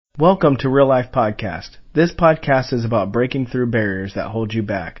Welcome to Real Life Podcast. This podcast is about breaking through barriers that hold you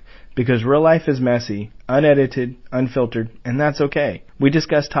back. Because real life is messy, unedited, unfiltered, and that's okay. We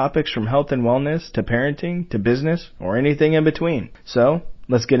discuss topics from health and wellness to parenting to business or anything in between. So,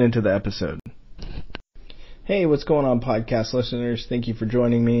 let's get into the episode. Hey, what's going on, podcast listeners? Thank you for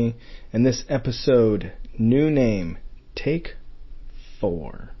joining me. In this episode, new name, Take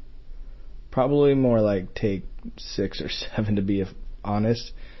 4. Probably more like Take 6 or 7 to be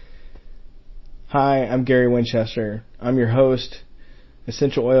honest. Hi, I'm Gary Winchester. I'm your host,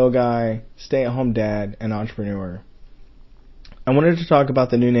 essential oil guy, stay-at-home dad, and entrepreneur. I wanted to talk about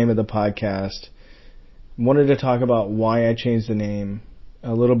the new name of the podcast. Wanted to talk about why I changed the name,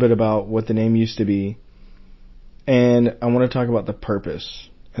 a little bit about what the name used to be, and I want to talk about the purpose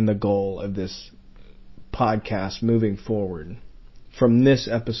and the goal of this podcast moving forward, from this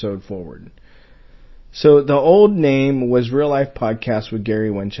episode forward. So the old name was Real Life Podcast with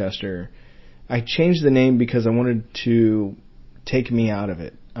Gary Winchester. I changed the name because I wanted to take me out of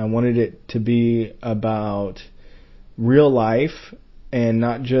it. I wanted it to be about real life and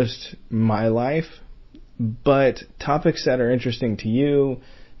not just my life, but topics that are interesting to you,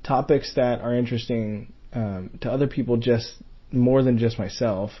 topics that are interesting to other people, just more than just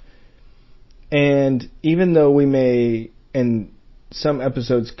myself. And even though we may, in some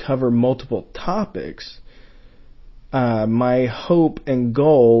episodes, cover multiple topics, my hope and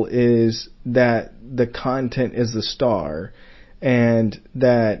goal is that the content is the star and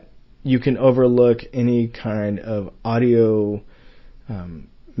that you can overlook any kind of audio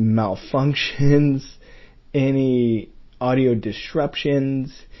malfunctions, any audio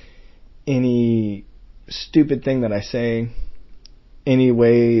disruptions, any stupid thing that I say, any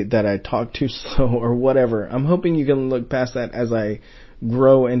way that I talk too slow or whatever. I'm hoping you can look past that as I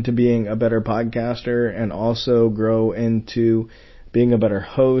grow into being a better podcaster and also grow into being a better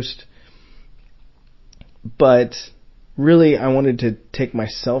host. But really, I wanted to take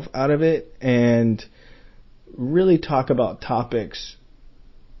myself out of it and really talk about topics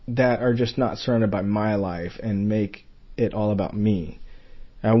that are just not surrounded by my life and make it all about me.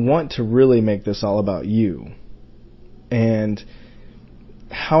 I want to really make this all about you. And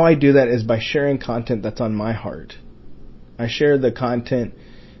how I do that is by sharing content that's on my heart. I share the content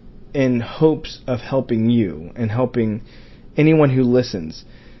in hopes of helping you and helping anyone who listens.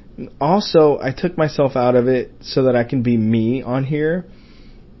 Also, I took myself out of it so that I can be me on here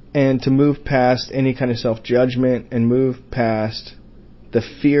and to move past any kind of self-judgment and move past the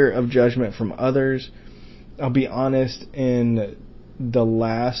fear of judgment from others. I'll be honest, in the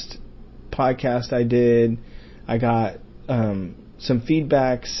last podcast I did, I got some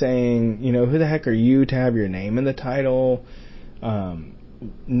feedback saying, who the heck are you to have your name in the title?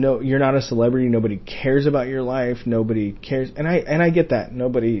 No, you're not a celebrity. Nobody cares about your life. Nobody cares. And I get that.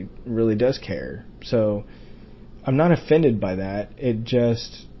 Nobody really does care. So I'm not offended by that.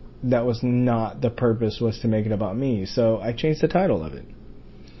 That was not the purpose, was to make it about me. So I changed the title of it.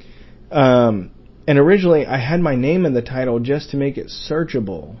 And originally I had my name in the title just to make it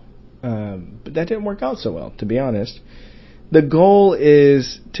searchable. But that didn't work out so well, to be honest. The goal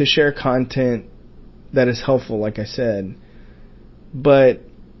is to share content that is helpful, like I said, but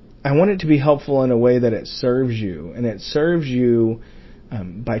I want it to be helpful in a way that it serves you, and it serves you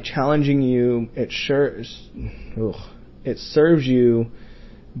by challenging you. It serves you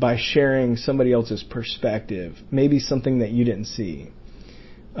by sharing somebody else's perspective, maybe something that you didn't see.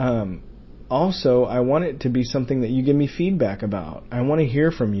 Also, I want it to be something that you give me feedback about. I want to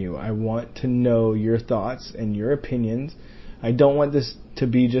hear from you. I want to know your thoughts and your opinions. I don't want this to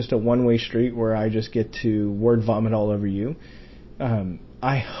be just a one-way street where I just get to word vomit all over you.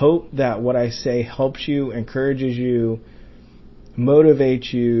 I hope that what I say helps you, encourages you,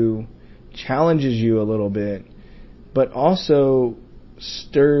 motivates you, challenges you a little bit, but also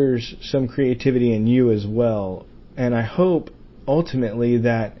stirs some creativity in you as well. And I hope ultimately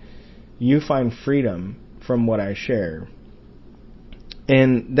that you find freedom from what I share.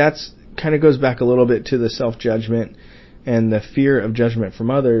 And that's kind of goes back a little bit to the self-judgment and the fear of judgment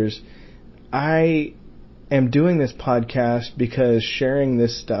from others. I am doing this podcast because sharing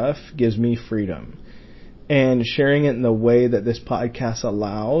this stuff gives me freedom. And sharing it in the way that this podcast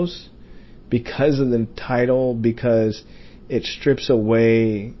allows, because of the title, because it strips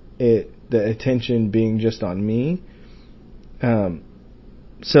away the attention being just on me.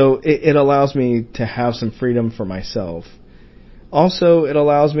 So it allows me to have some freedom for myself. Also, it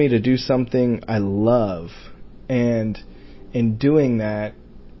allows me to do something I love. And in doing that,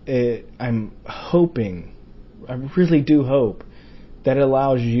 I'm hoping, I really do hope, that it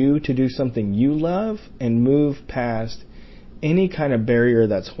allows you to do something you love and move past any kind of barrier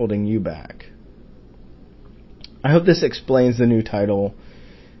that's holding you back. I hope this explains the new title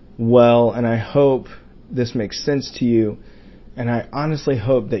well, and I hope this makes sense to you. And I honestly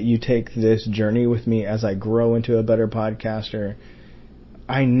hope that you take this journey with me as I grow into a better podcaster.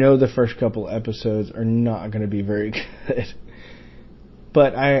 I know the first couple episodes are not going to be very good,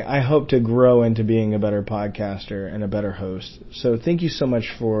 but I hope to grow into being a better podcaster and a better host. So thank you so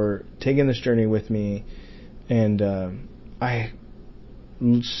much for taking this journey with me, and I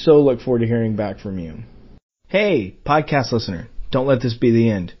so look forward to hearing back from you. Hey, podcast listener, don't let this be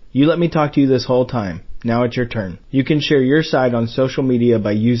the end. You let me talk to you this whole time. Now it's your turn. You can share your side on social media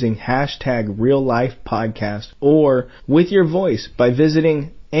by using #RealLifePodcast or with your voice by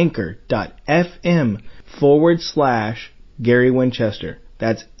visiting anchor.fm/Gary Winchester.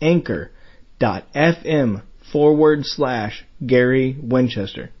 That's anchor.fm/Gary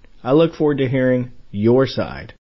Winchester. I look forward to hearing your side.